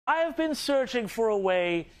I have been searching for a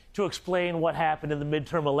way to explain what happened in the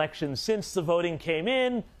midterm elections since the voting came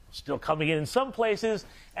in, still coming in some places,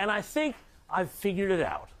 and I think I've figured it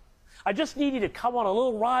out. I just need you to come on a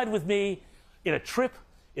little ride with me in a trip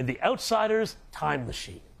in the outsider's time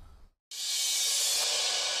machine.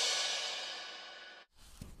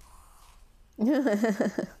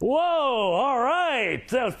 Whoa, all right.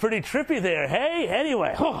 That was pretty trippy there, hey?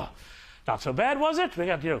 Anyway, not so bad, was it? We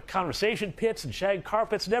got, conversation pits and shag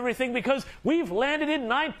carpets and everything because we've landed in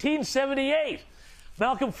 1978.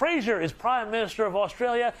 Malcolm Fraser is Prime Minister of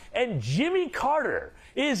Australia and Jimmy Carter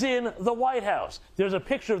is in the White House. There's a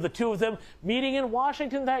picture of the two of them meeting in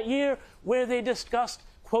Washington that year where they discussed,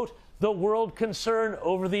 quote, the world concern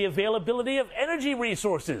over the availability of energy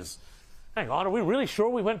resources. Hang on, are we really sure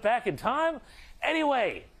we went back in time?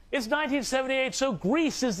 Anyway, it's 1978, so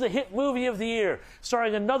Grease is the hit movie of the year,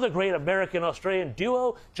 starring another great American-Australian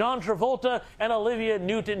duo, John Travolta and Olivia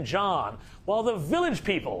Newton-John, while the Village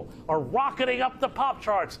People are rocketing up the pop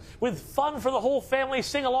charts with fun for the whole family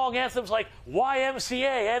sing-along anthems like YMCA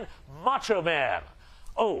and Macho Man.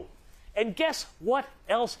 Oh, and guess what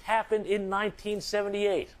else happened in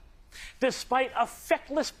 1978? Despite a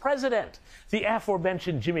feckless president, the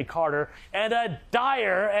aforementioned Jimmy Carter, and a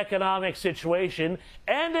dire economic situation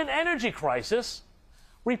and an energy crisis,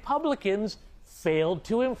 Republicans failed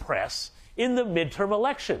to impress in the midterm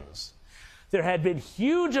elections. There had been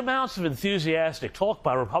huge amounts of enthusiastic talk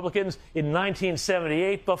by Republicans in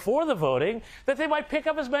 1978 before the voting that they might pick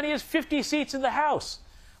up as many as 50 seats in the House.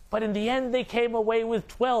 But in the end, they came away with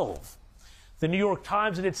 12. The New York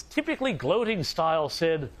Times, in its typically gloating style,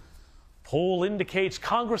 said, "Poll indicates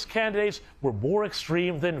Congress candidates were more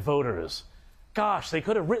extreme than voters." Gosh, they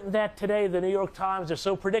could have written that today, the New York Times. They're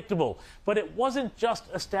so predictable. But it wasn't just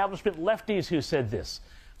establishment lefties who said this.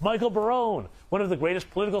 Michael Barone, one of the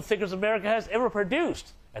greatest political thinkers America has ever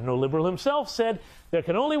produced, and no liberal himself, said there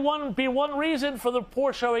can only be one reason for the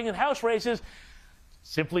poor showing in House races: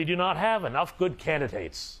 simply do not have enough good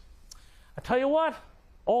candidates. I tell you what,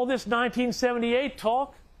 all this 1978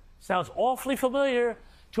 talk sounds awfully familiar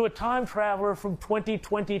to a time traveler from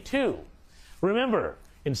 2022. Remember,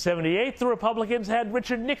 in 78, the Republicans had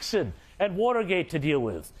Richard Nixon and Watergate to deal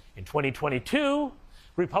with. In 2022,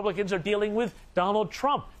 Republicans are dealing with Donald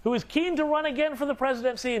Trump, who is keen to run again for the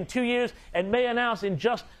presidency in 2 years and may announce in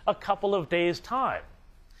just a couple of days' time.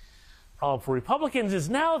 Problem for Republicans is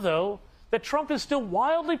now, though, that Trump is still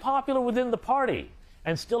wildly popular within the party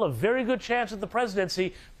and still a very good chance at the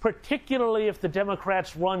presidency, particularly if the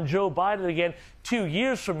Democrats run Joe Biden again 2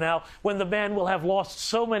 years from now, when the man will have lost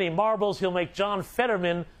so many marbles he'll make John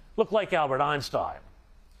Fetterman look like Albert Einstein.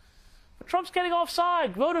 But Trump's getting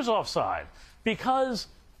offside, voters offside, because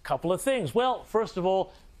a couple of things. Well, first of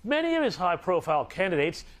all, many of his high-profile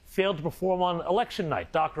candidates failed to perform on election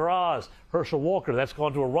night. Dr. Oz, Herschel Walker, that's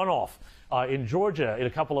gone to a runoff in Georgia in a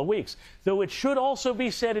couple of weeks. Though it should also be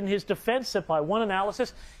said in his defense that by one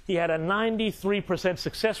analysis, he had a 93%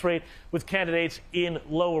 success rate with candidates in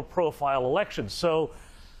lower-profile elections. So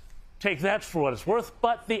take that for what it's worth.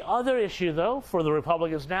 But the other issue, though, for the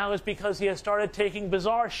Republicans now is because he has started taking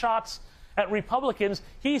bizarre shots at Republicans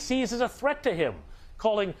he sees as a threat to him,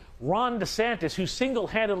 calling Ron DeSantis, who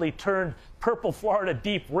single-handedly turned purple Florida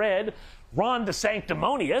deep red, Ron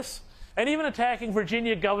DeSanctimonious, and even attacking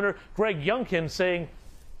Virginia Governor Greg Youngkin, saying,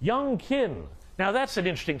 Youngkin. Now, that's an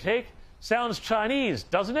interesting take. Sounds Chinese,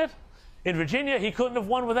 doesn't it? In Virginia, he couldn't have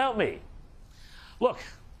won without me. Look,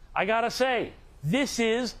 I gotta say, this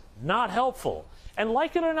is not helpful. And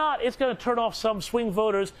like it or not, it's going to turn off some swing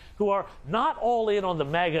voters who are not all in on the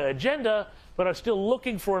MAGA agenda, but are still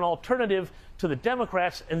looking for an alternative to the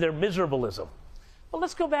Democrats and their miserableism. Well,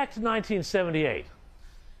 let's go back to 1978.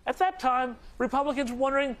 At that time, Republicans were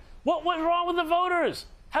wondering, what was wrong with the voters?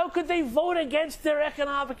 How could they vote against their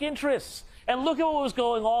economic interests? And look at what was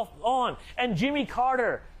going on. And Jimmy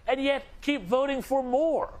Carter, and yet keep voting for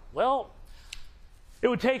more. Well, it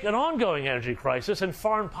would take an ongoing energy crisis and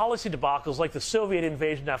foreign policy debacles like the Soviet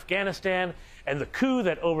invasion of Afghanistan and the coup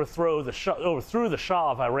that overthrew the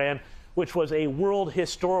Shah of Iran, which was a world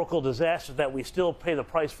historical disaster that we still pay the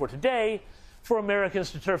price for today, for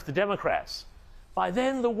Americans to turf the Democrats. By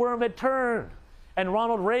then, the worm had turned, and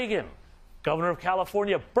Ronald Reagan, governor of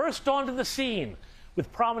California, burst onto the scene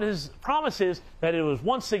with promises that it was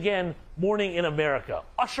once again morning in America,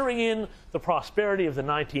 ushering in the prosperity of the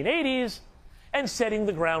 1980s and setting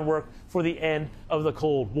the groundwork for the end of the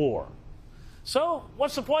Cold War. So,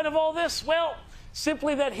 what's the point of all this? Well,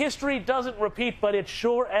 simply that history doesn't repeat, but it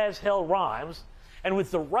sure as hell rhymes. And with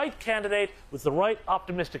the right candidate, with the right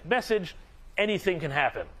optimistic message, anything can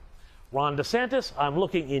happen. Ron DeSantis, I'm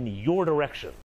looking in your direction.